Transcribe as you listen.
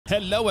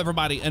Hello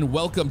everybody and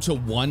welcome to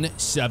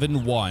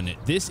 171.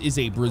 This is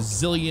a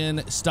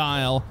Brazilian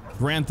style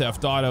Grand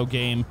Theft Auto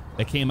game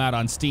that came out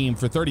on Steam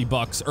for 30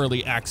 bucks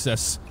early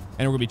access,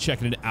 and we're gonna be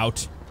checking it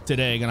out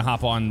today. Gonna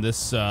hop on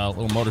this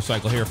little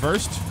motorcycle here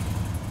first.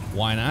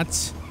 Why not?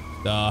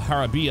 The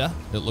Harabia,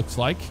 it looks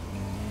like.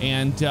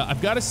 And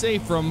I've got to say,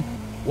 from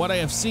what I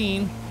have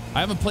seen, I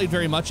haven't played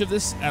very much of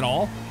this at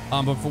all,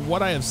 but from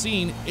what I have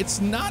seen,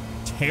 it's not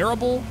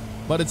terrible,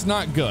 but it's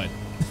not good.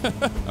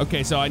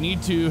 Okay, so I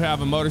need to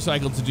have a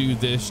motorcycle to do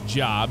this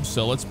job,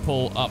 so let's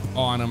pull up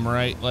on them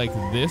right like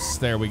this.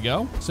 There we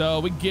go. So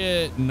we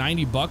get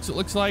 90 bucks, it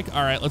looks like.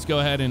 All right, let's go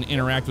ahead and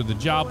interact with the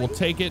job. We'll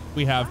take it.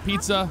 We have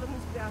pizza.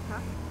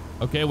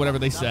 Okay, whatever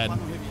they said.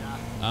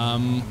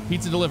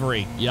 Pizza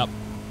delivery. Yep.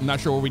 I'm not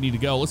sure where we need to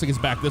go. Looks like it's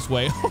back this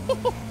way.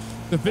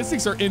 The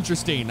physics are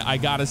interesting, I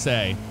gotta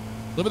say.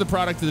 Deliver the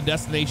product to the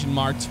destination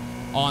marked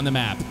on the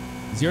map.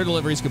 0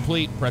 deliveries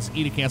complete. Press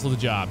E to cancel the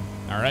job.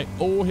 All right.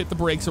 Oh, hit the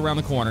brakes around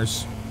the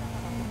corners.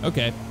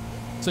 Okay.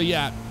 So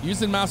yeah,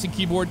 using mouse and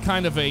keyboard,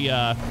 kind of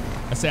a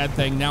sad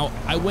thing. Now,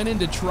 I went in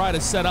to try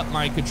to set up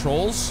my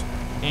controls,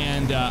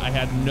 and I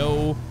had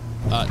no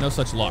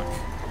such luck.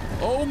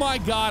 Oh my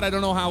God, I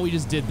don't know how we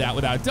just did that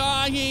without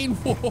dying.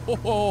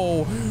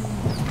 Whoa.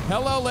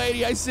 Hello,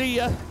 lady, I see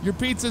ya. Your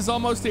pizza's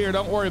almost here.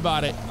 Don't worry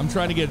about it. I'm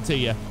trying to get it to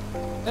you.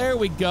 There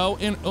we go.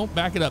 And oh,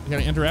 back it up. Can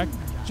I interact?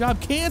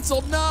 Job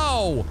canceled.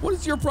 No. What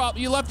is your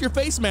problem? You left your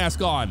face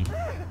mask on.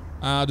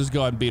 I'll just go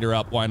ahead and beat her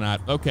up. Why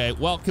not? Okay,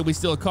 well, can we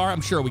steal a car?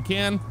 I'm sure we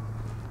can.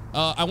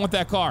 I want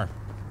that car.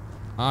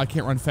 I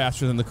can't run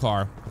faster than the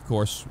car, of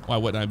course. Why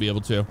wouldn't I be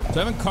able to?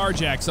 So I haven't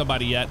carjacked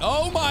somebody yet.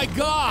 Oh my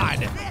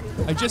God!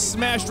 I just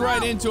smashed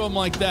right into him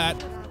like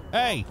that.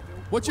 Hey,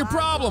 what's your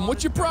problem?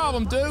 What's your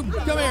problem, dude?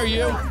 Come here,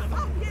 you.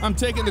 I'm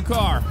taking the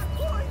car.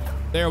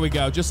 There we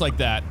go, just like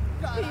that.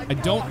 I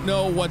don't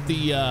know what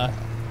the,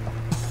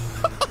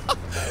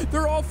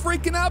 They're all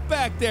freaking out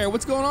back there.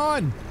 What's going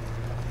on?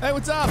 Hey,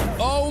 what's up?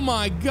 Oh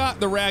my God,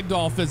 the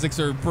ragdoll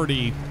physics are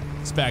pretty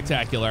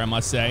spectacular, I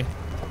must say.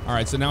 All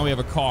right, so now we have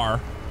a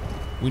car.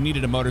 We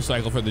needed a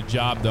motorcycle for the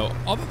job, though.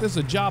 Oh, there's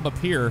a job up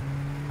here.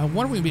 I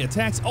wonder if we can be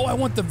attacked. Oh, I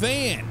want the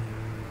van.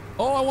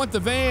 Oh, I want the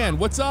van.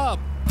 What's up?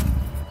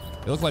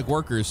 They look like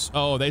workers.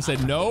 Oh, they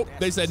said nope.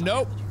 They said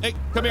nope. Hey,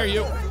 come here,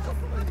 you.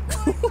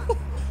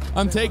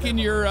 I'm taking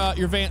your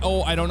van.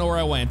 Oh, I don't know where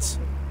I went.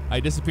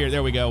 I disappeared.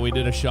 There we go. We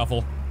did a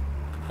shuffle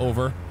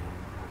over.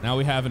 Now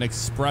we have an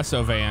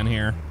espresso van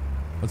here.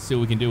 Let's see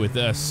what we can do with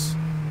this.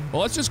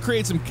 Well, let's just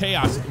create some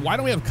chaos. Why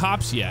don't we have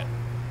cops yet?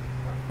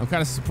 I'm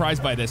kind of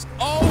surprised by this.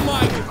 Oh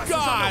my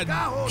God!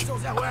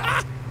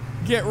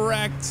 Get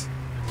wrecked.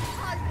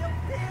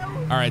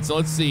 All right, so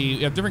let's see.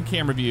 We have different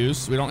camera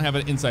views. We don't have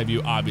an inside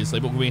view, obviously,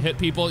 but can we hit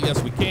people?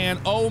 Yes, we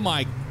can. Oh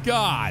my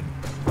God.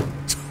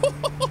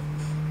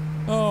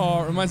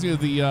 Oh, it reminds me of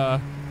the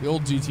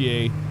old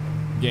GTA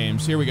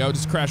games. Here we go.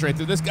 Just crash right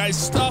through this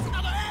guy's stuff.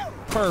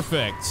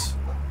 Perfect.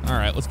 All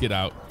right, let's get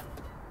out.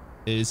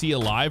 Is he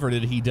alive or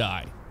did he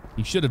die?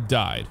 He should have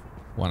died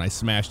when I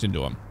smashed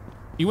into him.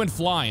 He went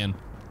flying.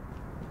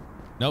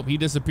 Nope, he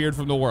disappeared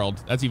from the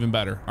world. That's even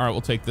better. All right,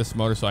 we'll take this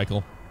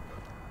motorcycle.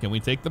 Can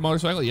we take the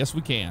motorcycle? Yes, we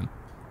can.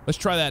 Let's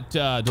try that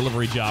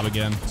delivery job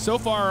again. So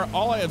far,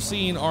 all I have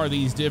seen are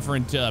these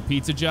different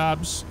pizza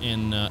jobs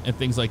and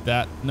things like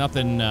that.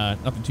 Nothing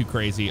too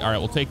crazy. All right,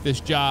 we'll take this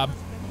job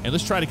and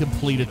let's try to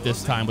complete it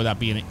this time without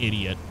being an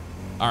idiot.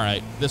 All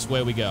right, this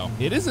way we go.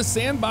 It is a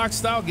sandbox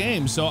style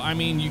game, so I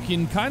mean, you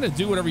can kind of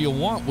do whatever you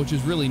want, which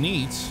is really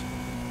neat.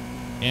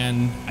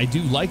 And I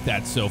do like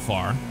that so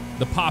far.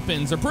 The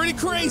pop-ins are pretty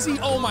crazy.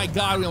 Oh my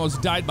God, we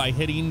almost died by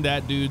hitting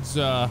that dude's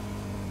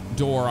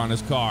door on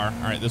his car.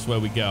 All right, this way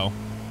we go.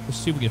 Let's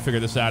see if we can figure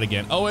this out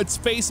again. Oh, it's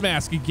face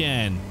mask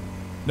again.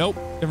 Nope,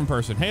 different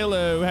person.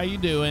 Hello, how you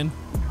doing?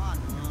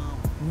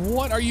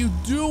 What are you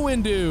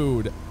doing,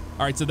 dude?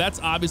 All right, so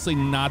that's obviously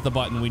not the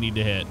button we need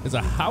to hit. There's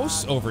a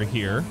house over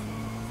here.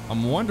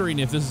 I'm wondering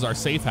if this is our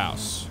safe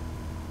house.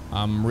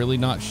 I'm really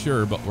not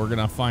sure, but we're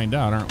gonna find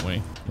out, aren't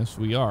we? Yes,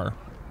 we are.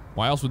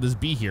 Why else would this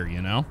be here,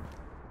 you know?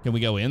 Can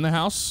we go in the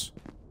house?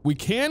 We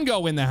can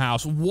go in the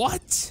house.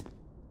 What?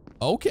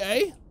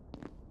 Okay.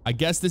 I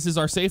guess this is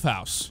our safe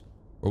house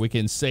where we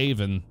can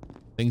save and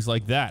things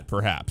like that,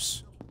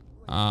 perhaps.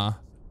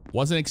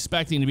 Wasn't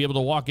expecting to be able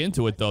to walk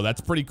into it, though. That's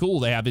pretty cool.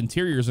 They have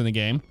interiors in the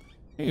game.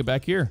 Hey,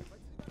 back here.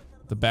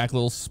 The back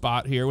little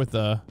spot here with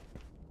the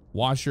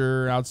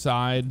washer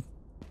outside.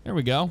 There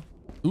we go.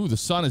 Ooh, the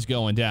sun is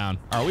going down.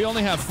 All right, we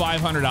only have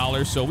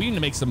 $500, so we need to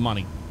make some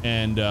money.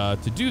 And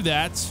to do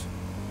that,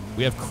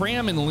 we have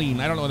cram and lean.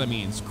 I don't know what that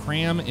means.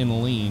 Cram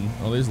and lean.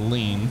 Oh, there's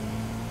lean.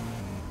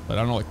 But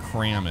I don't know what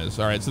cram is.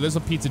 All right, so there's a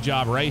pizza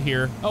job right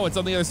here. Oh, it's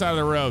on the other side of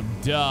the road.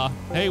 Duh.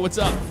 Hey, what's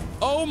up?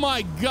 Oh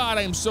my God,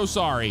 I am so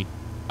sorry.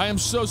 I am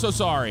so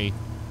sorry.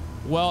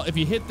 Well, if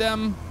you hit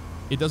them,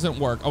 it doesn't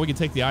work. Oh, we can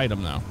take the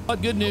item now.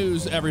 But good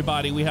news,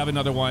 everybody. We have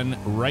another one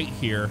right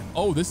here.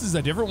 Oh, this is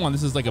a different one.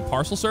 This is like a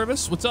parcel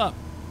service. What's up?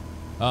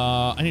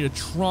 I need a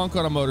trunk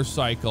on a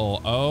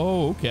motorcycle.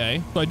 Oh,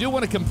 okay. So I do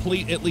want to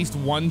complete at least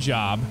one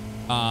job.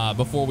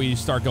 before we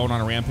start going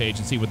on a rampage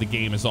and see what the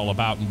game is all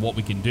about and what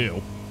we can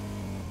do.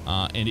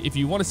 And if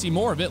you want to see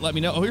more of it, let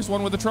me know. Oh, here's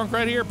one with the trunk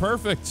right here.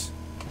 Perfect.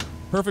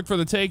 Perfect for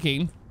the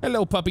taking.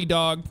 Hello, puppy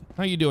dog.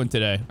 How you doing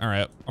today? All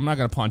right. I'm not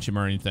going to punch him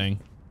or anything.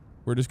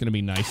 We're just going to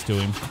be nice to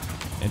him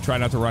and try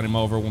not to run him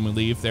over when we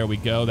leave. There we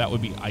go. That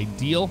would be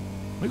ideal.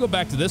 Let me go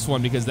back to this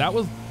one because that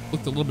looked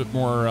a little bit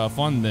more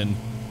fun than,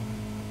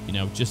 you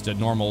know, just a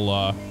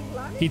normal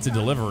pizza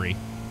delivery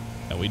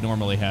that we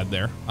normally had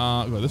there.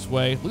 Go this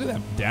way. Look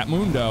at that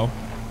Mundo.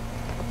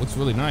 Looks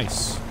really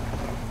nice.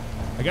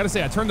 I gotta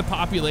say, I turned the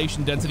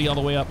population density all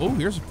the way up. Oh,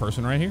 here's a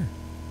person right here.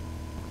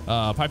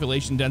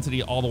 Population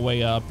density all the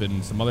way up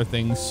and some other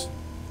things.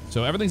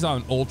 So everything's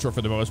on ultra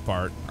for the most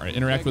part. All right,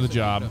 interact with the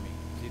job.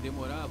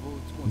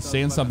 It's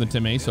saying something to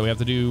me, so we have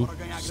to do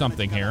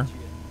something here.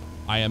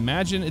 I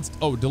imagine it's,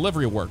 oh,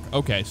 delivery work.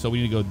 Okay, so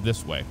we need to go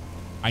this way.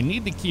 I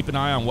need to keep an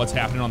eye on what's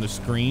happening on the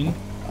screen.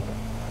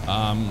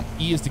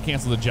 E is to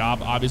cancel the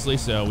job, obviously,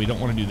 so we don't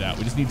want to do that.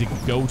 We just need to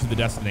go to the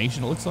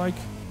destination, it looks like.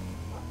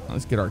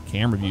 Let's get our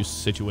camera view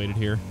situated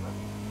here.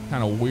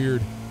 Kind of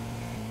weird.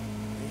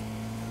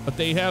 But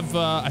they have,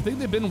 I think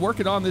they've been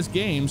working on this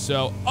game,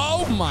 so,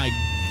 oh my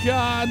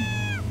God.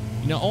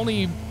 You know,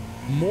 only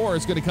more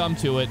is going to come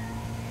to it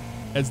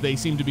as they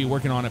seem to be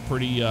working on it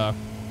pretty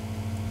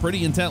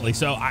intently.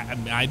 So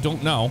I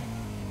don't know.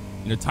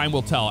 You know, time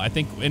will tell. I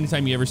think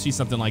anytime you ever see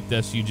something like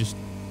this,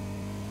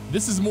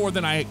 this is more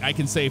than I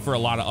can say for a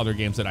lot of other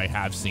games that I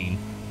have seen.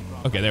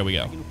 Okay, there we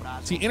go.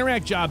 See,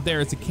 interact job there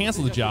is to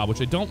cancel the job,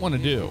 which I don't want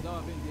to do.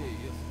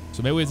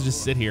 So maybe we have to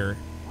just sit here.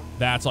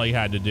 That's all you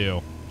had to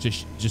do.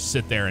 Just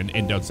sit there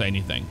and don't say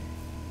anything.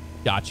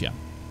 Gotcha.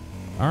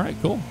 All right,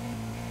 cool.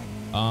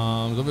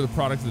 Deliver the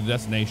product to the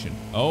destination.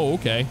 Oh,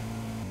 okay.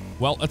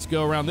 Well, let's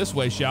go around this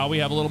way, shall we?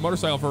 Have a little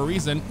motorcycle for a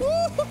reason.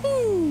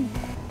 Woo-hoo-hoo!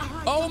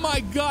 Oh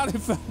my God, I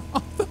fell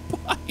off the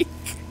bike.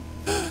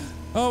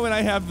 Oh, and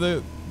I have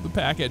the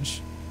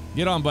package.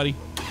 Get on, buddy.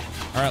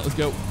 All right, let's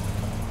go.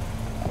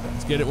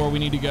 Let's get it where we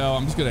need to go.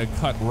 I'm just gonna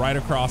cut right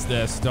across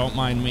this. Don't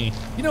mind me.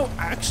 You know,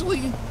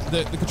 actually,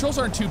 the controls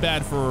aren't too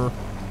bad for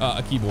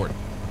a keyboard.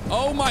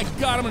 Oh my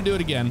God, I'm gonna do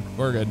it again.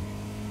 We're good.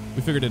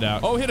 We figured it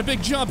out. Oh, hit a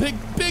big jump,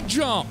 big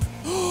jump.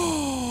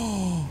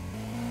 Oh,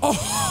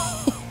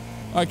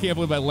 I can't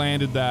believe I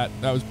landed that.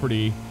 That was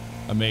pretty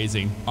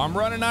amazing. I'm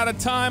running out of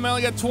time. I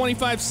only got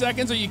 25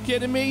 seconds. Are you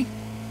kidding me?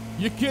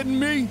 You kidding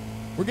me?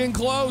 We're getting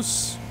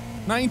close.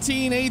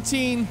 19,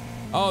 18.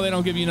 Oh, they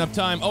don't give you enough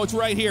time. Oh, it's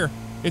right here.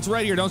 It's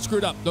right here. Don't screw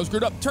it up. Don't screw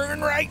it up. Turn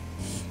right.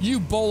 You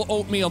bowl of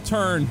oatmeal,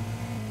 turn.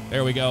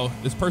 There we go.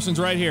 This person's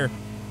right here.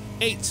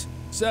 8,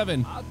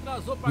 7.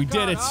 We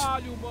did it.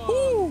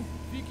 Woo.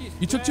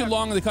 You took too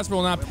long and the customer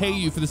will not pay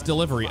you for this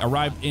delivery.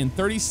 Arrive in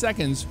 30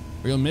 seconds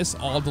or you'll miss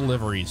all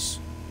deliveries.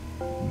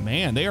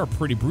 Man, they are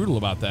pretty brutal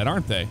about that,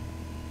 aren't they?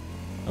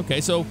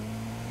 Okay, so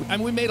I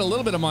mean, we made a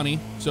little bit of money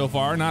so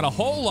far. Not a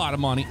whole lot of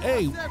money.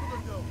 Hey,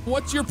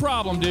 what's your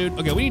problem, dude?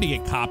 Okay, we need to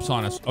get cops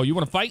on us. Oh, you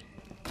want to fight?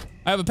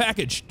 I have a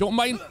package. Don't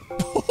mind.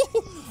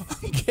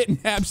 I'm getting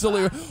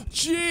absolutely...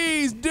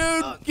 Jeez,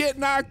 dude, get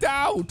knocked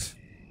out.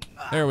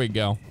 There we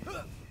go.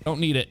 Don't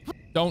need it.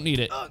 Don't need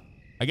it.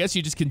 I guess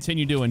you just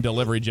continue doing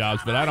delivery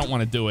jobs, but I don't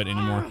want to do it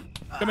anymore.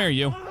 Come here,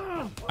 you.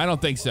 I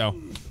don't think so.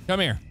 Come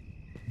here.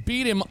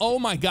 Beat him. Oh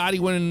my God, he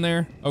went in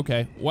there.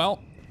 Okay, well,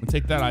 we'll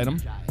take that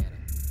item.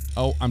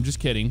 Oh, I'm just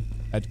kidding.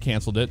 I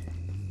canceled it.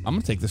 I'm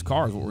gonna take this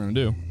car is what we're gonna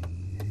do.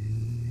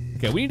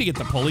 Okay, we need to get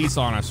the police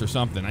on us or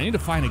something. I need to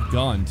find a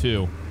gun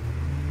too.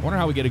 I wonder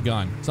how we get a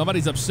gun.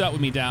 Somebody's upset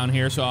with me down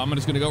here, so I'm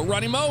just gonna go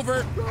run him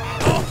over.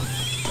 Oh.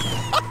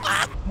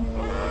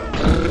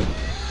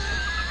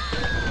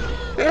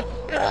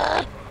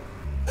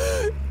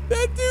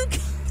 That dude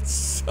got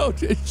so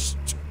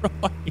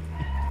destroyed.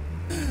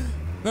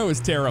 That was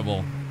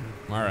terrible.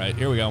 All right,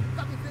 here we go.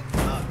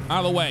 Out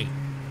of the way.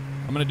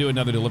 I'm gonna do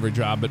another delivery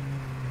job, but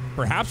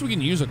perhaps we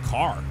can use a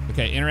car.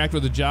 Okay, interact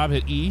with the job,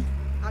 hit E.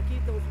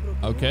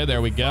 Okay,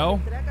 there we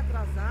go.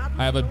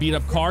 I have a beat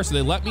up car, so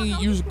they let me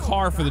use a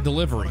car for the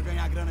delivery.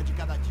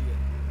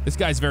 This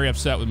guy's very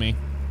upset with me.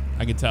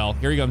 I can tell.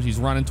 Here he comes, he's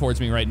running towards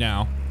me right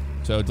now.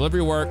 So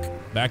delivery work,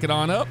 back it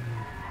on up.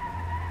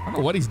 I don't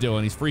know what he's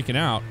doing, he's freaking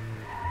out.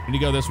 We need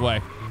to go this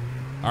way.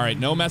 All right,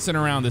 no messing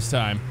around this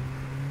time.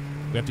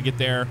 We have to get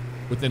there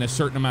within a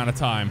certain amount of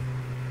time.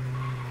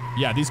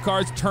 Yeah, these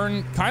cars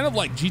turn kind of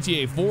like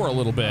GTA 4 a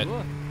little bit.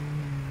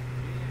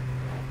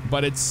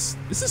 But this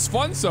is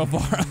fun so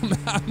far.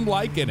 I'm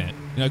liking it.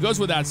 You know, it goes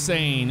without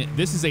saying,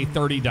 this is a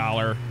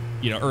 $30,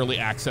 early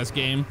access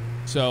game.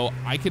 So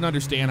I can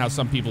understand how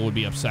some people would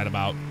be upset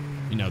about,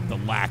 the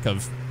lack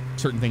of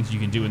certain things you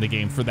can do in the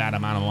game for that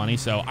amount of money.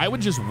 So I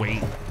would just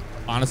wait.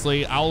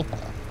 Honestly, I'll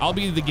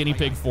be the guinea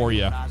pig for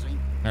you. All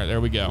right,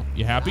 there we go.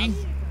 You happy?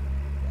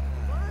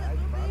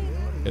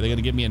 Are they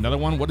gonna give me another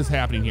one? What is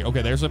happening here?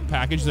 Okay, there's a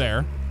package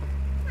there.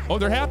 Oh,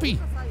 they're happy.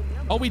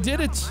 Oh, we did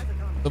it.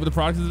 Deliver the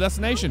product to the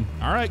destination.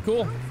 All right,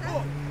 cool.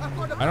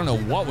 I don't know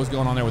what was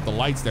going on there with the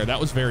lights there. That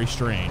was very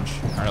strange.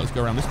 All right, let's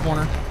go around this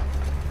corner.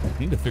 I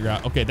need to figure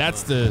out. Okay,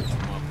 that's the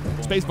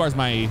space bar's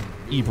my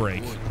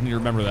E-brake. I need to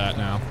remember that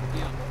now.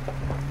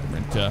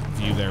 Rent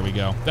view, there we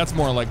go. That's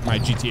more like my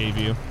GTA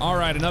view. All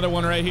right, another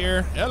one right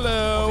here.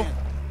 Hello.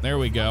 There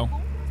we go.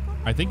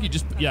 I think you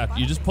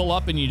just pull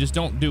up and you just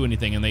don't do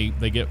anything and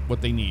they get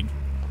what they need.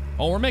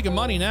 Oh, we're making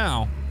money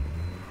now.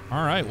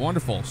 All right,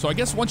 wonderful. So I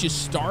guess once you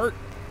start,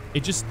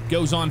 it just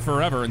goes on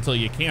forever until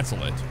you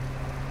cancel it,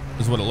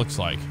 is what it looks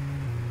like.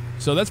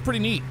 So that's pretty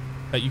neat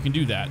that you can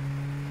do that.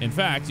 In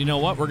fact, you know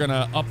what? We're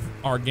gonna up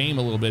our game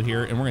a little bit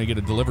here and we're gonna get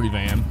a delivery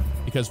van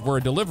because we're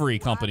a delivery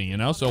company, you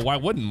know? So why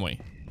wouldn't we?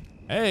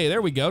 Hey,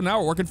 there we go. Now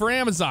we're working for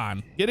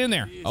Amazon. Get in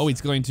there. Oh,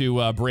 he's going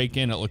to break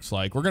in, it looks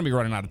like. We're gonna be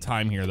running out of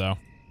time here though.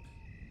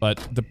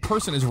 But the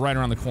person is right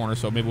around the corner,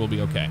 so maybe we'll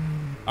be okay.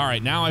 All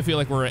right, now I feel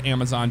like we're an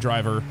Amazon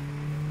driver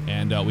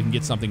and we can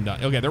get something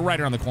done. Okay, they're right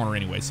around the corner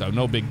anyway, so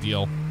no big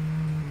deal.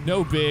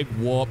 No big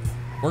whoop.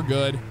 We're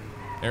good.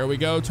 There we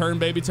go. Turn,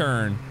 baby,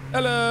 turn.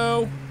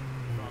 Hello.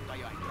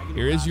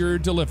 Here is your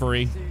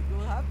delivery.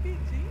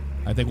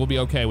 I think we'll be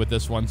okay with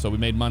this one. So we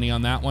made money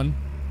on that one.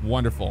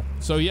 Wonderful.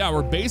 So yeah,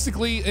 we're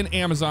basically an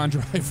Amazon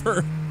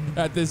driver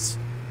at this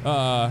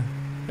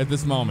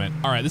moment.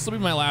 All right, this will be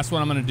my last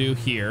one I'm gonna do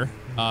here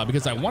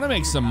because I want to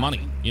make some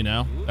money. You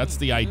know, that's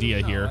the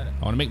idea here.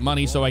 I want to make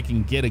money so I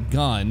can get a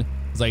gun.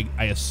 It's like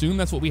I assume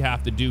that's what we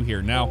have to do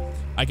here. Now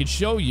I could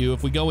show you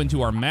if we go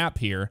into our map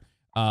here.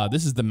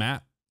 This is the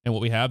map and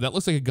what we have. That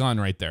looks like a gun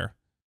right there.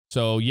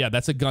 So yeah,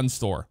 that's a gun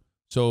store.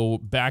 So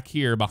back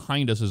here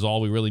behind us is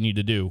all we really need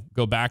to do.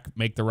 Go back,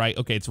 make the right.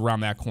 Okay, it's around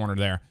that corner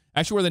there.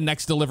 Actually, where the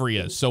next delivery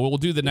is. So we'll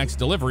do the next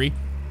delivery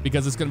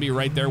because it's going to be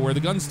right there where the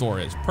gun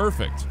store is.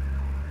 Perfect.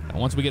 And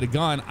once we get a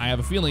gun, I have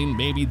a feeling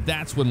maybe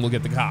that's when we'll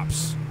get the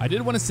cops. I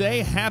did want to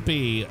say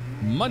happy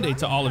Monday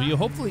to all of you.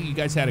 Hopefully you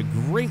guys had a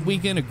great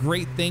weekend, a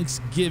great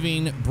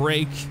Thanksgiving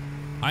break.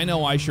 I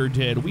know I sure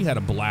did. We had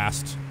a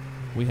blast.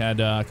 We had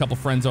a couple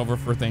friends over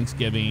for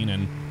Thanksgiving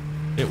and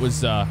it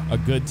was a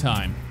good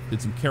time.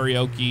 Did some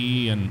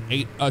karaoke and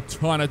ate a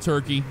ton of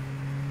turkey.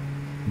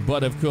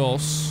 But of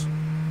course,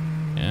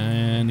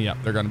 and yep,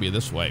 they're gonna be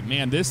this way.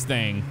 Man, this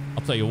thing,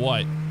 I'll tell you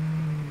what.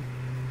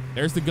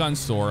 There's the gun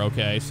store,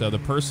 okay? So the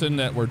person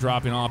that we're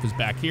dropping off is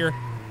back here.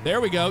 There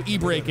we go,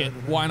 e-brake it,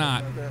 why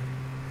not?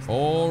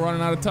 Oh,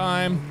 running out of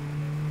time.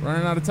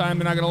 Running out of time,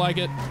 they're not gonna like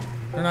it.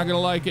 They're not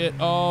gonna like it.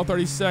 Oh,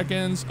 30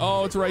 seconds.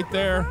 Oh, it's right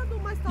there.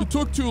 You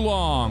took too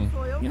long.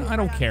 You know, I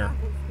don't care.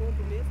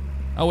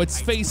 Oh,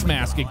 it's face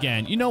mask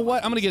again. You know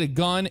what? I'm gonna get a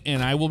gun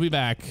and I will be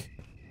back.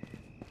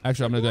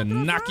 Actually, I'm gonna go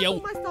knock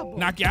you out.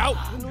 Knock you out.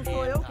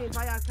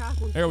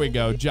 There we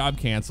go. Job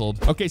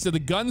canceled. Okay, so the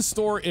gun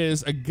store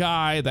is a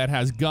guy that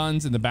has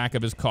guns in the back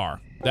of his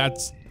car.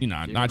 That's, you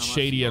know, not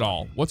shady at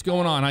all. What's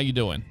going on? How you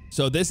doing?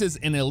 So this is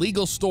an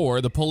illegal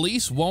store. The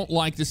police won't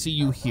like to see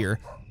you here.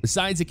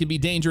 Besides, it can be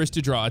dangerous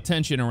to draw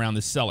attention around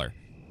the cellar.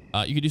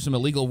 You can do some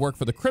illegal work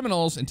for the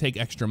criminals and take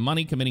extra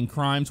money. Committing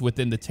crimes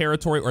within the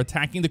territory or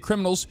attacking the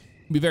criminals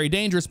can be very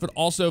dangerous, but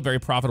also very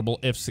profitable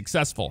if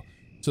successful.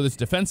 So there's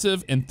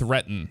defensive and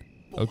threaten.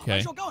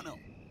 Okay.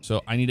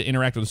 So I need to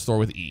interact with the store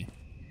with E.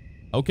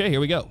 Okay, here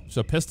we go.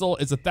 So pistol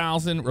is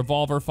 1,000,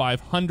 revolver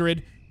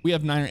 500. We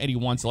have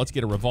 981, so let's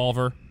get a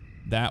revolver.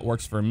 That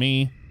works for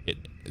me.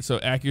 So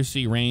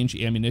accuracy, range,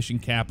 ammunition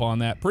cap on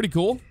that. Pretty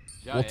cool.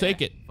 We'll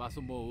take it.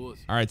 All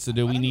right, so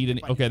do we need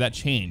any? Okay, that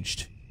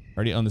changed.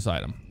 Already own this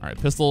item. All right,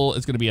 pistol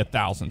is going to be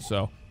 1,000.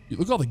 So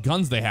look at all the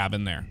guns they have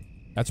in there.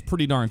 That's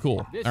pretty darn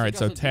cool. All right,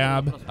 so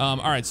tab. All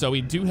right, so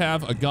we do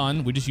have a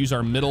gun. We just use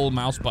our middle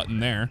mouse button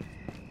there,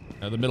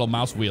 the middle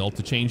mouse wheel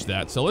to change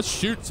that. So let's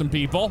shoot some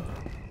people.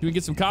 Do we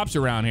get some cops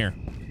around here?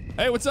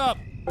 Hey, what's up?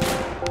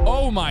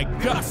 Oh my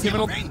God,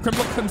 criminal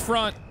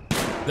confront.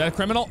 Is that a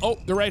criminal? Oh,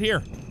 they're right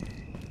here.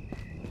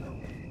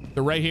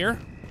 They're right here.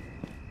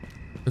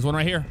 There's one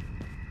right here.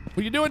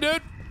 What are you doing,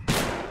 dude?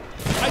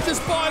 I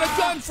just bought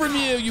a gun from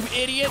you, you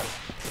idiot.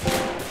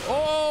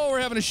 Oh, we're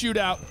having a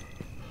shootout.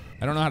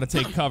 I don't know how to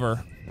take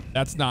cover.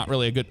 That's not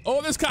really a good.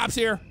 Oh, there's cops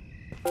here.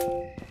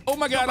 Oh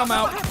my God, I'm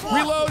out.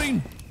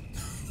 Reloading.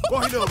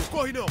 Reload.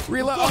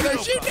 Oh, they're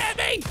shooting at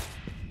me.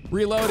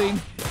 Reloading.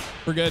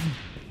 We're good.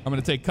 I'm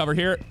gonna take cover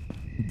here.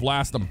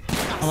 Blast them.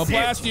 I'm gonna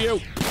blast you.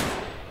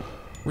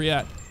 Where you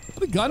at?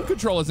 The gun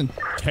control isn't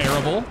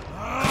terrible.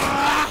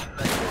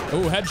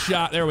 Oh,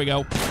 headshot. There we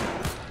go.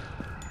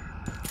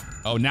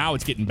 Oh, now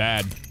it's getting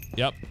bad.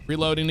 Yep.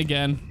 Reloading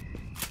again.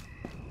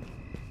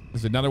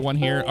 There's another one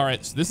here. All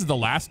right, so this is the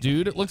last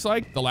dude, it looks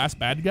like. The last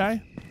bad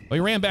guy. Oh, he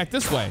ran back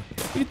this way.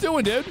 What are you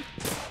doing, dude?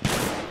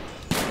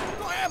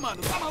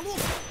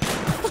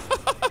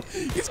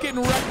 He's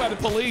getting wrecked by the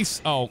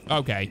police. Oh,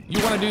 okay.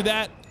 You want to do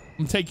that? I'm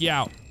going to take you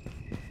out.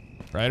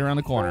 Right around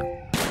the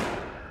corner.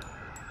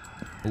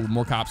 Oh,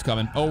 more cops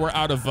coming. Oh, we're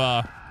out of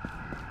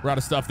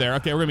stuff there.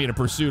 Okay, we're going to be in a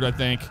pursuit, I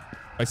think. If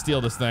I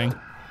steal this thing.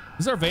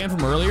 Is our van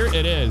from earlier?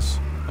 It is.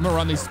 I'm going to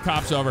run these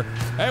cops over.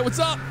 Hey, what's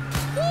up?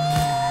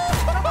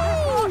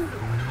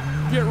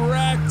 Get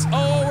wrecked.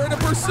 Oh, we're in a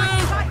pursuit.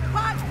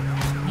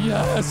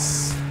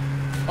 Yes.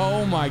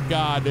 Oh my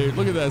God, dude.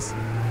 Look at this.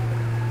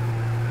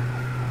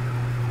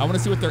 I want to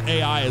see what their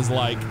AI is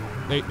like.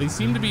 They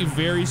seem to be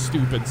very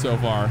stupid so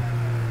far.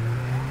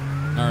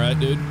 All right,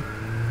 dude.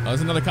 Oh,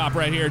 there's another cop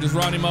right here. Just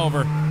run him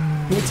over.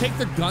 Can we take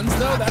their guns,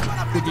 though?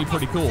 That would be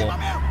pretty cool.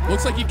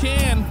 Looks like you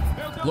can.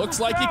 Looks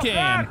like you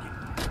can.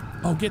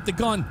 Oh, get the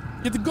gun.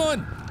 Get the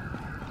gun.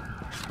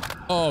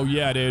 Oh,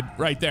 yeah, dude.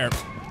 Right there.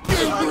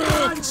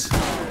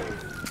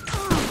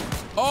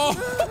 Oh.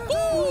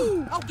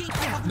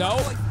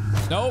 Nope.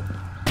 Nope.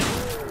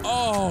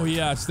 Oh,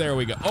 yes. There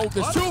we go. Oh,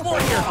 there's two more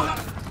here.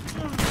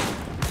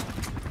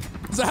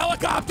 There's a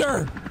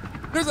helicopter.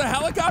 There's a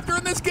helicopter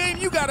in this game?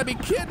 You gotta be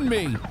kidding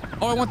me.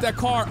 Oh, I want that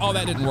car. Oh,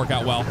 that didn't work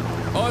out well.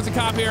 Oh, there's a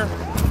cop here.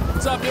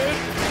 What's up, dude?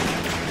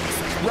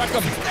 Wreck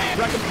him.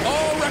 Wreck him.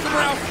 Oh, wreck him,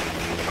 Ralph.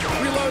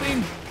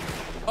 Reloading.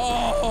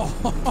 Oh.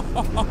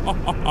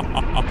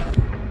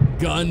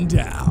 Gun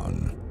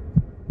down.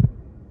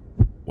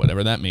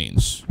 Whatever that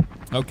means.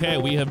 Okay,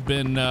 we have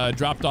been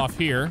dropped off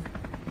here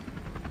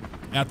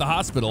at the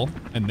hospital,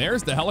 and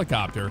there's the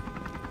helicopter.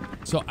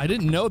 So I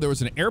didn't know there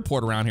was an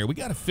airport around here. We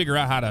got to figure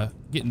out how to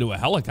get into a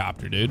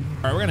helicopter, dude. All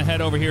right, we're going to head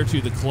over here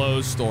to the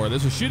clothes store.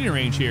 There's a shooting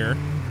range here,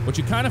 but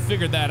you kind of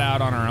figured that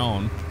out on our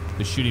own,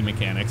 the shooting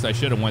mechanics. I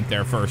should have went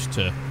there first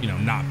to, you know,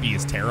 not be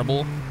as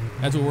terrible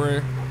as we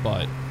were,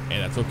 but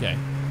hey, that's okay.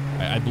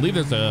 I believe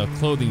there's a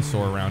clothing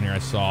store around here I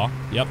saw.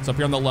 Yep, it's up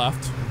here on the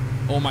left.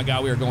 Oh my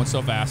God, we are going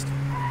so fast.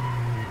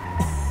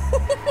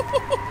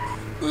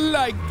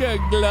 Like a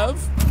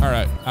glove. All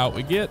right, out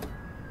we get.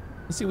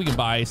 Let's see if we can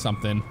buy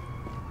something.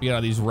 We got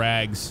all these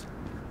rags.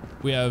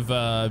 We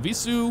have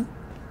Visu.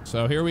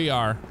 So here we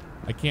are.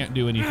 I can't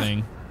do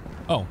anything.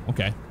 Oh,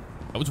 okay.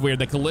 That was weird.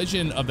 The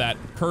collision of that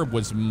curb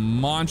was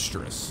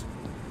monstrous.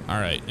 All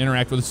right,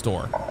 interact with the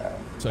store.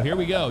 So here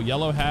we go.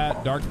 Yellow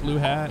hat, dark blue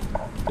hat.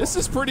 This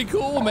is pretty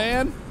cool,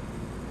 man.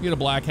 You get a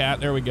black hat.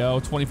 There we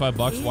go. 25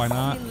 bucks. Why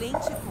not?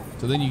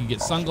 So then you can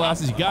get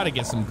sunglasses. You got to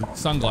get some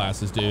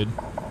sunglasses, dude.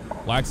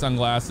 Black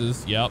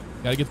sunglasses. Yep.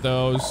 Got to get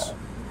those.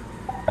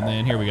 And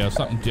then here we go.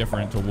 Something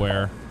different to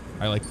wear.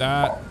 I like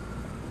that.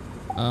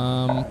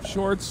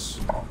 Shorts.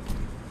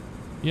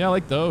 Yeah, I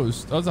like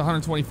those. Those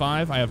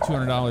 125. I have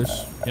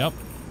 $200. Yep.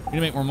 Need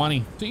to make more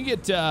money. So you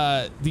get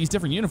these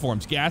different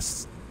uniforms: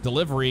 gas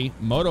delivery,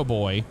 moto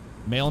boy,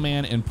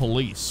 mailman, and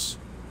police.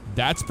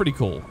 That's pretty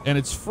cool, and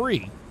it's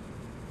free.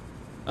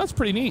 That's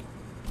pretty neat.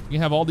 You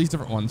have all these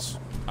different ones.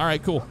 All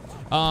right, cool.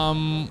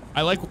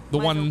 I like the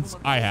ones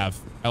I have.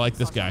 I like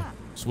this guy.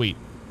 Sweet.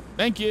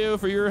 Thank you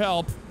for your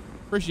help.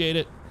 Appreciate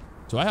it.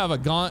 So I have a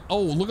gun.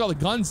 Oh, look at all the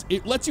guns.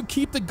 It lets you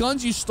keep the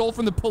guns you stole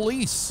from the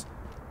police.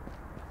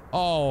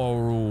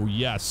 Oh,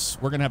 yes.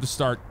 We're going to have to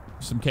start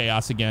some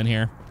chaos again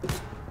here.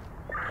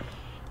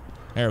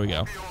 There we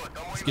go.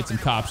 Let's get some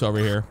cops over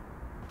here.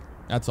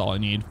 That's all I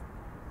need.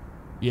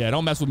 Yeah,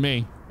 don't mess with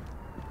me.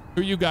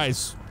 Who are you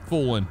guys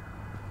fooling?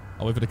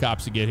 I'll wait for the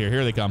cops to get here.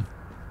 Here they come.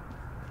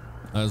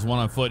 There's one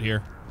on foot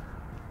here.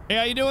 Hey,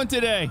 how you doing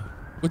today?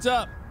 What's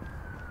up?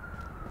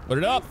 Put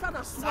it up.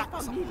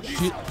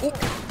 Oh,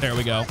 there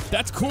we go.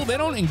 That's cool. They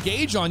don't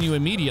engage on you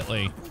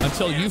immediately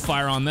until you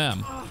fire on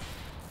them.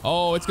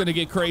 Oh, it's going to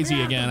get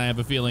crazy again, I have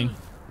a feeling.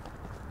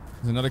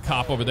 There's another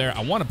cop over there.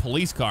 I want a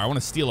police car. I want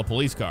to steal a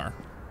police car.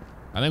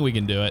 I think we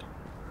can do it.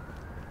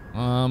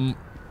 I'm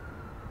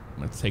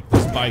going to take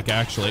this bike,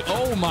 actually.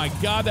 Oh, my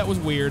God, that was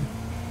weird.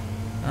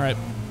 All right.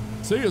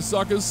 See ya,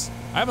 suckers.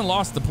 I haven't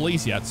lost the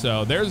police yet,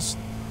 so there's,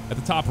 at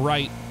the top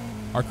right,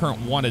 our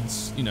current wanted,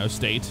 you know,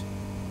 state.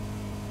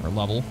 Or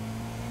level.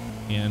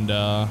 And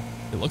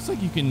it looks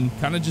like you can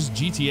kind of just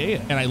GTA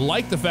it. And I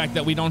like the fact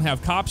that we don't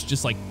have cops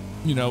just like,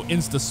 you know,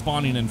 insta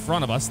spawning in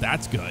front of us.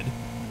 That's good.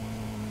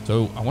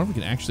 So I wonder if we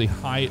can actually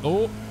hide.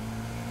 Oh,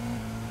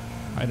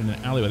 hide in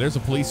an alleyway. There's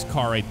a police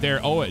car right there.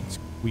 Oh,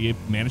 we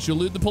managed to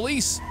elude the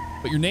police,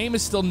 but your name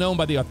is still known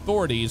by the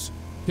authorities.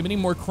 Committing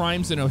more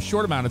crimes in a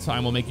short amount of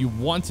time will make you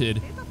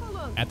wanted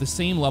at the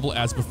same level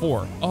as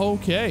before.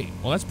 Okay,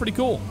 well, that's pretty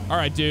cool. All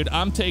right, dude,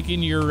 I'm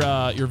taking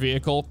your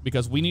vehicle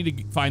because we need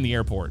to find the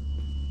airport.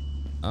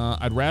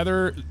 I'd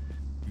rather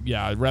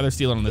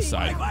steal it on this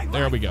side.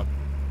 There we go.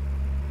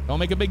 Don't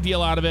make a big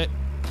deal out of it.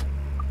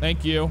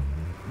 Thank you.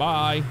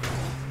 Bye.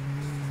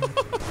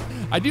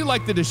 I do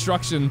like the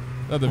destruction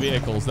of the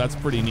vehicles. That's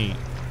pretty neat.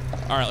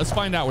 All right, let's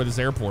find out where this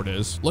airport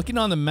is. Looking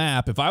on the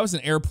map, if I was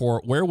an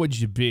airport, where would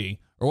you be?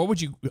 Or what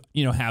would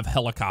you have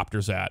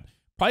helicopters at?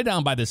 Probably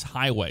down by this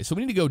highway. So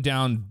we need to go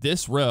down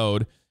this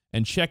road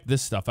and check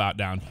this stuff out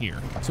down here.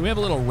 So we have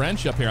a little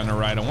wrench up here on the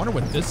right. I wonder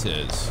what this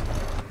is.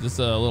 Is this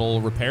a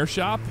little repair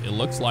shop? It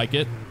looks like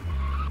it.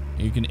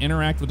 You can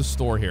interact with the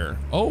store here.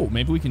 Oh,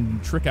 maybe we can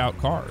trick out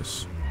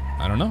cars.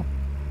 I don't know.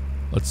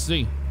 Let's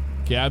see.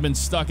 Okay, I've been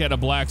stuck at a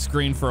black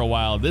screen for a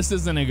while. This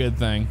isn't a good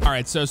thing. All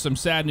right, so some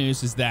sad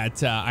news is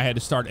that I had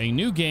to start a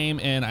new game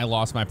and I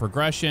lost my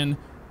progression.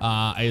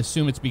 I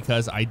assume it's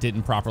because I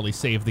didn't properly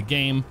save the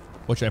game,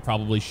 which I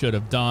probably should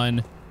have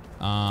done.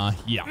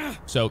 Yeah,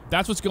 so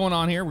that's what's going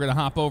on here. We're gonna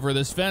hop over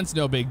this fence,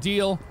 no big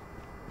deal.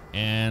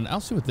 And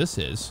I'll see what this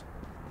is.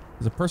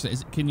 There's a person,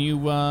 can you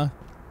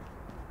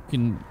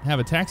can have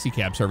a taxi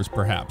cab service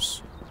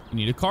perhaps? You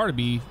need a car to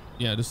be,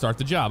 to start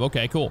the job.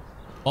 Okay, cool.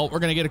 Well, we're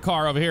gonna get a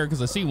car over here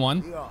because I see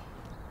one.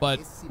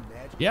 But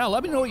yeah,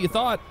 let me know what you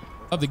thought.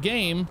 of the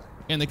game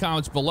in the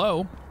comments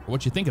below,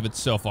 what you think of it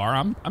so far.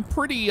 I'm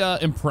pretty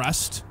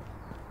impressed.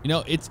 You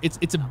know,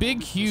 it's a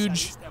big,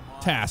 huge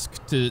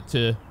task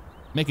to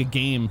make a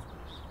game,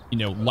 you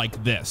know,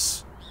 like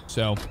this.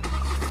 So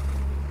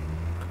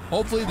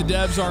hopefully the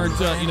devs aren't,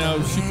 you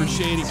know, super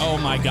shady. Oh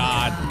my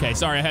God. Okay,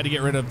 sorry, I had to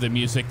get rid of the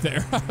music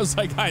there. I was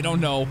like, I don't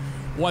know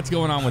what's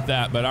going on with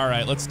that, but all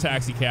right, let's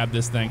taxi cab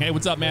this thing. Hey,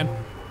 what's up, man?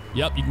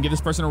 Yep, you can give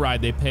this person a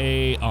ride. They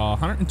pay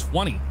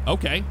 120.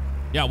 Okay,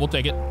 yeah, we'll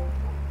take it.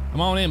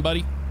 Come on in,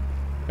 buddy.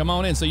 Come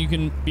on in so you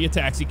can be a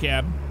taxi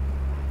cab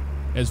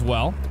as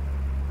well.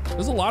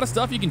 There's a lot of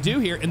stuff you can do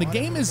here, and the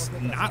game is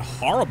not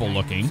horrible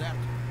looking.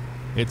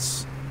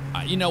 It's,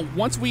 you know,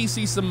 once we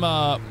see some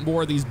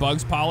more of these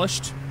bugs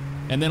polished,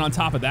 and then on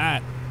top of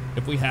that,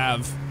 if we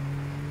have,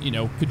 you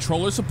know,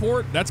 controller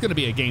support, that's going to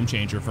be a game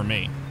changer for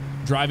me.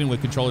 Driving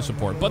with controller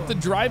support, but the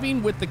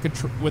driving with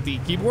the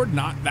keyboard,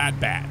 not that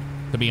bad,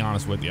 to be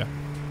honest with you.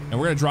 And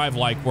we're going to drive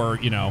like we're,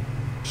 you know,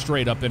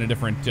 straight up in a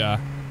different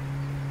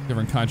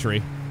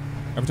country.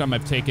 Every time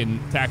I've taken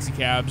taxi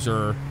cabs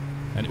or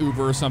an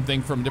Uber or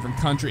something from a different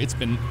country, it's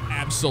been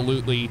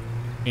absolutely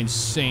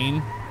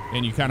insane.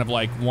 And you kind of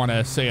like want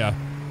to say a,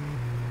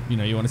 you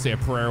know, you want to say a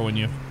prayer when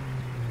you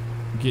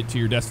get to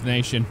your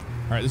destination.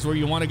 All right, this is where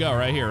you want to go,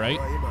 right here, right?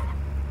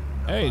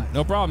 Hey,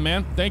 no problem,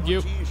 man. Thank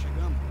you.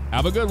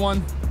 Have a good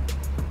one.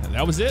 And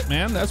that was it,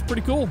 man. That's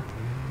pretty cool.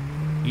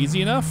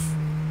 Easy enough.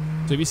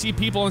 So if you see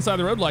people inside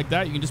the road like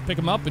that, you can just pick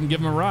them up and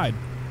give them a ride.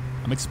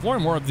 I'm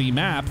exploring more of the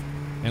map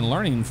and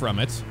learning from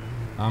it.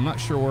 I'm not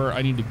sure where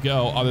I need to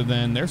go other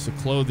than there's a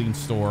clothing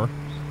store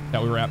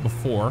that we were at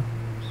before,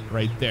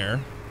 right there.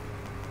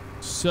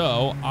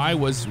 So I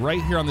was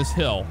right here on this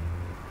hill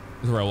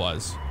is where I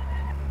was.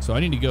 So I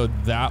need to go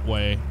that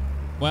way.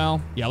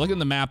 Well, yeah, look at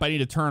the map. I need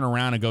to turn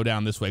around and go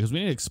down this way because we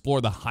need to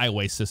explore the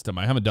highway system.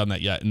 I haven't done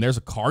that yet. And there's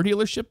a car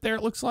dealership there,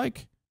 it looks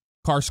like.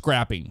 Car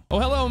scrapping. Oh,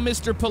 hello,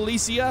 Mr.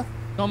 Policia.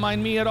 Don't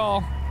mind me at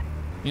all.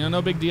 You know,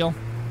 no big deal.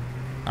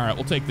 All right,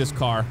 we'll take this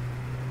car.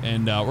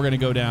 And we're going to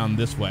go down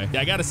this way.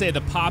 Yeah, I got to say,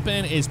 the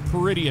pop-in is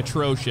pretty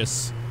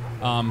atrocious.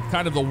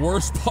 Kind of the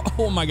worst part.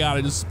 Oh, my God,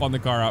 I just spun the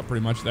car out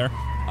pretty much there.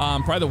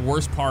 Probably the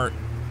worst part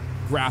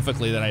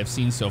graphically that I have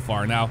seen so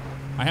far. Now,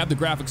 I have the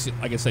graphics,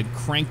 like I said,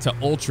 cranked to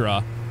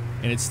ultra,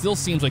 and it still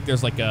seems like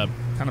there's like a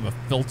kind of a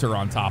filter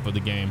on top of the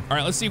game. All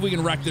right, let's see if we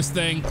can wreck this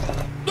thing.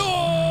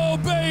 Oh,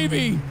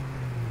 baby!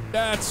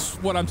 That's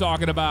what I'm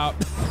talking about.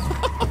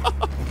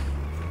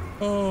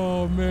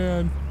 Oh,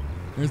 man.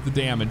 There's the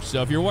damage.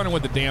 So if you're wondering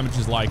what the damage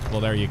is like,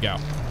 well, there you go.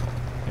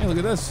 Hey, look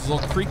at this. There's a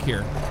little creek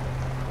here.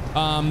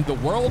 The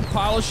world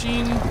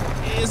polishing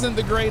isn't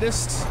the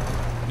greatest.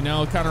 You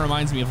know, it kind of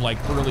reminds me of like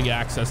early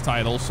access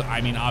titles.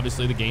 I mean,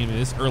 obviously the game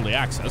is early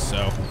access,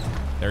 so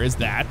there is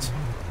that.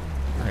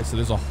 All right, so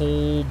there's a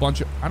whole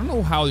bunch of, I don't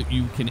know how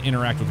you can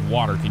interact with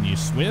water. Can you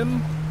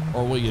swim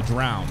or will you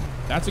drown?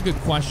 That's a good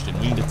question.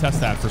 We need to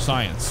test that for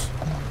science.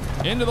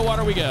 Into the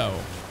water we go.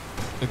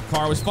 The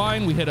car was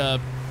fine. We hit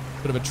a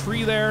bit of a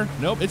tree there.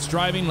 Nope, it's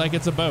driving like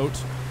it's a boat.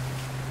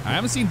 I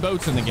haven't seen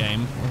boats in the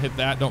game. We'll hit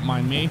that, don't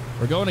mind me.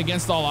 We're going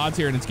against all odds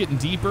here, and it's getting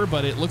deeper,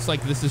 but it looks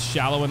like this is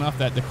shallow enough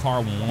that the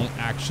car won't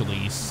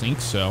actually sink,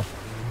 so.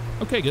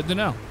 Okay, good to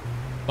know.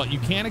 But you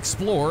can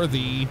explore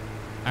the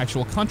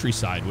actual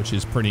countryside, which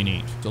is pretty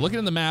neat. So looking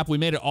at the map, we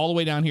made it all the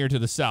way down here to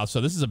the south.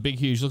 So this is a big,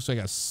 huge, looks like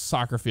a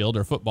soccer field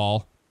or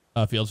football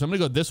field. So I'm gonna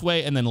go this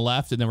way and then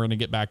left, and then we're gonna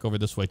get back over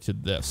this way to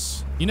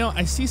this. You know,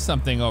 I see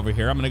something over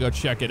here. I'm gonna go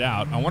check it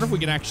out. I wonder if we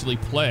can actually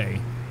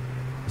play.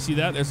 You see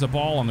that? There's a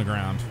ball on the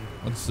ground.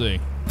 Let's see.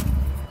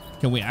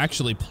 Can we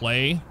actually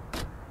play?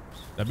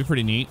 That'd be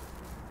pretty neat.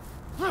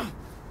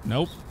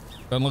 Nope.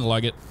 Doesn't look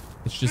like it.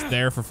 It's just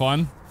there for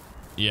fun.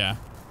 Yeah.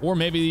 Or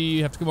maybe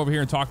you have to come over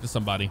here and talk to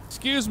somebody.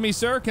 Excuse me,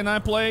 sir. Can I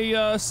play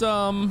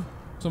some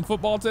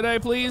football today,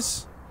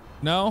 please?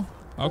 No?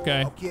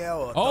 Okay.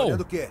 Oh.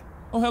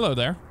 Oh, hello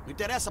there.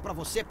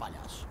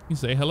 You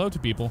say hello to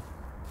people.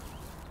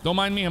 Don't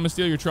mind me. I'm gonna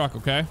steal your truck,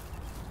 okay?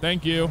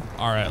 Thank you.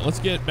 All right, let's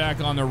get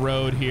back on the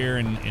road here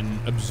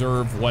and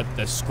observe what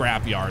the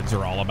scrap yards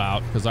are all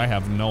about, because I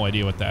have no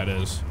idea what that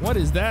is. What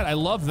is that? I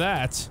love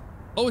that.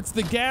 Oh, it's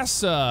the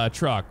gas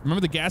truck.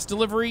 Remember the gas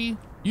delivery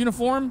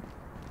uniform?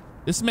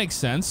 This makes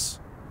sense.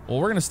 Well,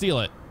 we're gonna steal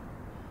it.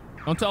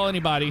 Don't tell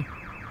anybody.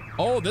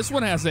 Oh, this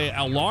one has an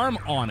alarm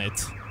on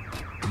it.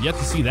 Yet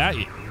to see that.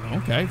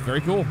 Okay, very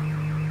cool.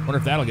 Wonder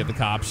if that'll get the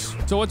cops.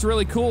 So what's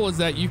really cool is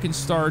that you can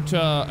start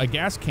a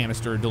gas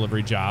canister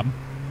delivery job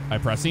by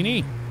pressing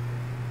E.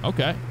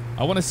 Okay.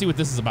 I want to see what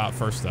this is about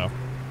first, though.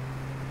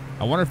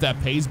 I wonder if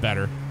that pays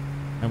better.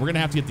 And we're going to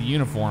have to get the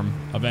uniform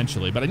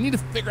eventually. But I need to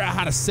figure out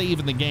how to save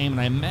in the game,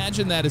 and I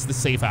imagine that is the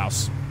safe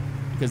house.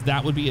 Because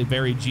that would be a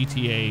very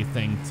GTA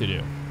thing to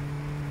do,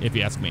 if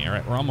you ask me. All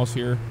right, we're almost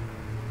here.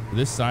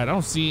 This side, I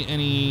don't see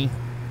any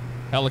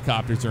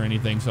helicopters or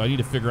anything, so I need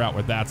to figure out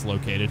where that's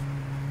located.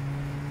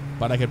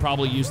 But I could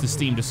probably use the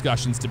Steam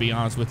discussions, to be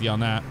honest with you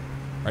on that.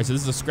 All right, so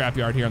this is a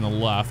scrapyard here on the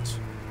left.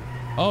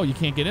 Oh, you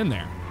can't get in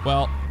there.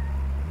 Well,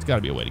 it's got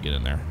to be a way to get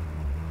in there.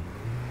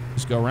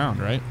 Just go around,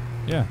 right?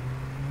 Yeah.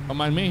 Don't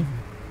mind me.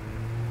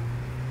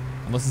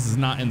 Unless this is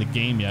not in the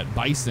game yet.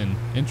 Bison.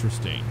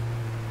 Interesting.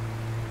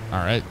 All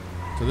right.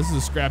 So this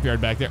is a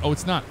scrapyard back there. Oh,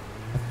 it's not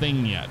a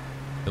thing yet,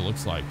 it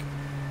looks like.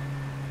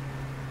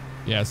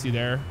 Yeah, see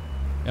there?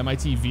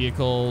 MIT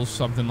vehicles,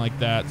 something like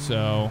that.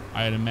 So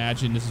I'd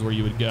imagine this is where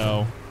you would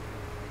go.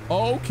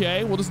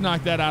 Okay, we'll just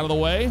knock that out of the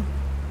way.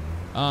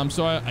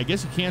 So I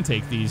guess you can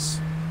take these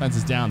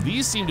fences down.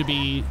 These seem to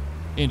be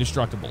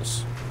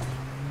indestructibles.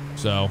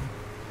 So,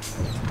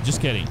 just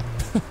kidding.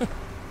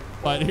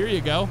 But here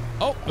you go.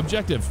 Oh,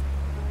 objective.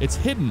 It's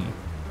hidden.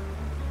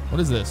 What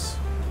is this?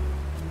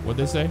 What'd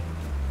they say?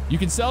 You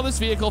can sell this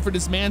vehicle for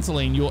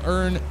dismantling. You'll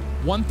earn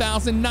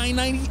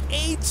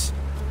 $1,998.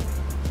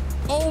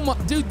 Oh my,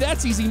 dude,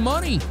 that's easy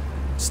money.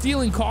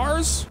 Stealing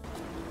cars?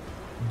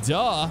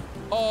 Duh.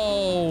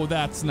 Oh,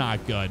 that's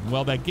not good.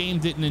 Well, that game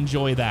didn't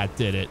enjoy that,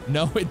 did it?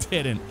 No, it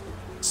didn't.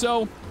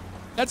 So,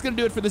 that's gonna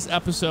do it for this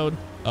episode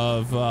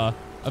of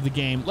the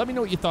game. Let me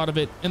know what you thought of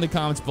it in the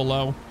comments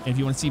below, and if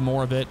you want to see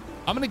more of it.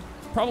 I'm gonna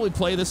probably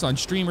play this on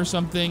stream or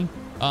something.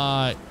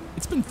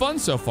 It's been fun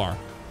so far,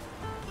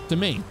 to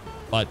me.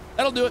 But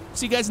that'll do it.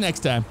 See you guys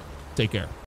next time. Take care.